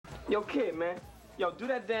Yo, kid, man. Yo, do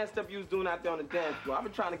that dance stuff you was doing out there on the dance floor. I've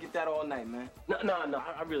been trying to get that all night, man. No,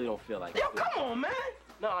 I really don't feel like it. Yo, come on, man.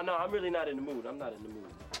 No, I'm really not in the mood. I'm not in the mood.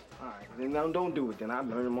 All right, then don't do it then. I'll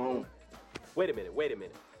learn on my own. Wait a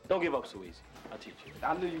minute. Don't give up so easy. I'll teach you.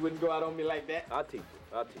 I knew you wouldn't go out on me like that. I'll teach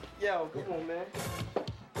you. Yo, come on, man.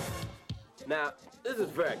 Now, this is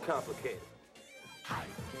very complicated.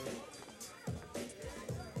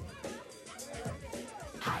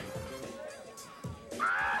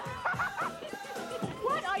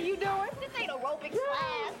 What are you doing? This ain't aerobics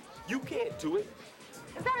class. You can't do it.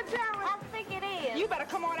 Is that a challenge? I think it is. You better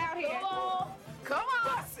come on out here. Come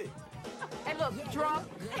on. That's it. Hey, look, drunk.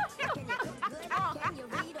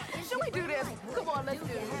 Should we do this? Come on, let's do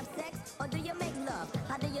Do you this. have sex or do you make love?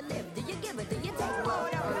 How do you live? Do you give it? Do you take love? Oh,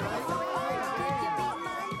 no. Could you be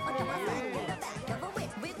mine or do I sit in the back of a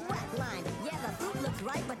whip with whack line? Yeah, the fruit looks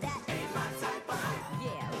right, but that ain't my type of hype.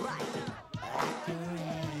 Yeah, right.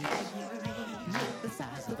 The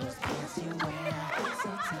size of those pants you wear, so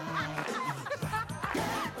tight.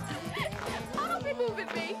 Oh, don't be moving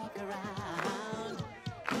me. Around,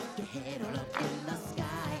 keep your head on up in the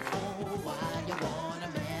sky. Oh, why you wanna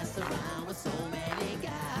mess around with so many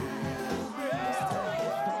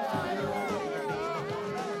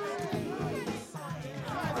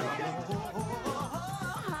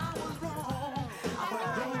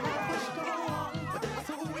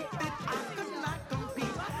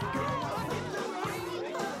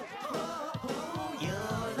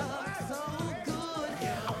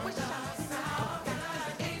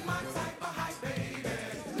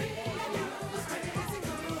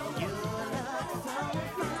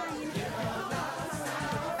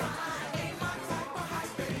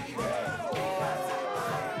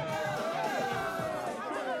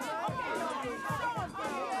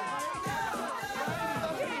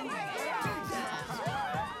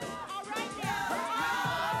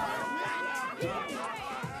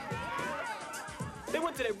They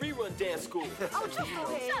went to that rerun dance school. Oh, just go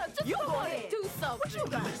ahead. Shut up. Just go ahead. Do something. What you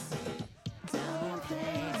got? Don't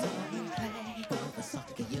play, for the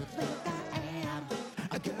sucker you think I am.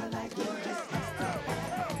 A girl like you just has to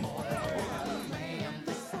have more than one man.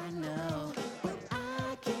 This I know, but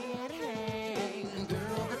I can't hang.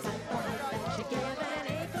 Girl, the type of life that you give and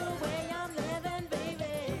ain't the way I'm living,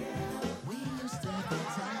 baby. We used to be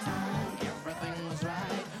time, everything was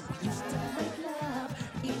right. We used to make love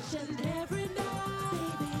each and every night.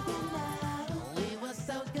 Baby, you know, we were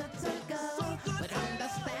so good to go. But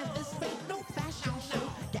understand this ain't no fashion show.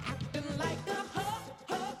 You're acting like a ho.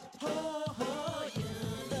 You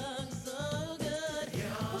look so good.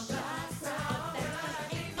 Well, shots out,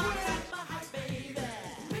 that ain't my type of hype, baby.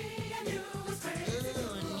 Me and you was crazy.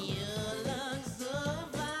 Ooh, you look so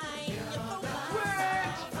fine. You're so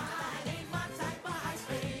fine. Ain't my type of hype,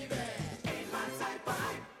 baby. Ain't my type of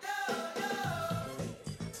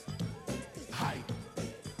hype.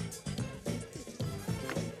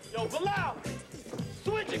 Yo, Bilal,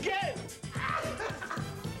 switch again.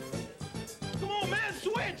 Come on, man,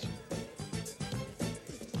 switch.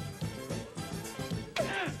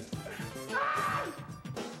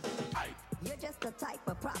 You're just a type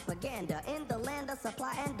of propaganda in the land of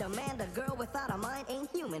supply and demand. A girl without a mind ain't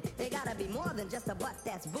human. They gotta be more than just a butt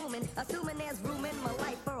that's booming. Assuming there's room in my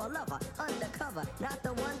life for a lover, undercover, not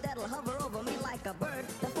the one that'll hover over me like a bird.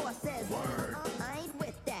 The force says, I ain't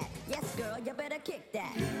with that. Yes, girl, you better kick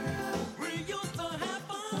that. We used to have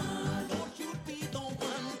fun. Won't you be the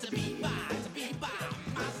one to be by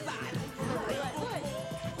my side? What?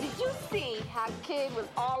 Did you see how Kid was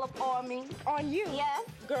all up on me? On you? Yes.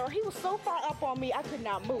 Girl, he was so far up on me, I could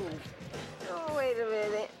not move. Oh, wait a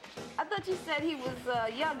minute. I thought you said he was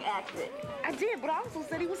young acting. I did, but I also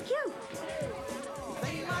said he was cute.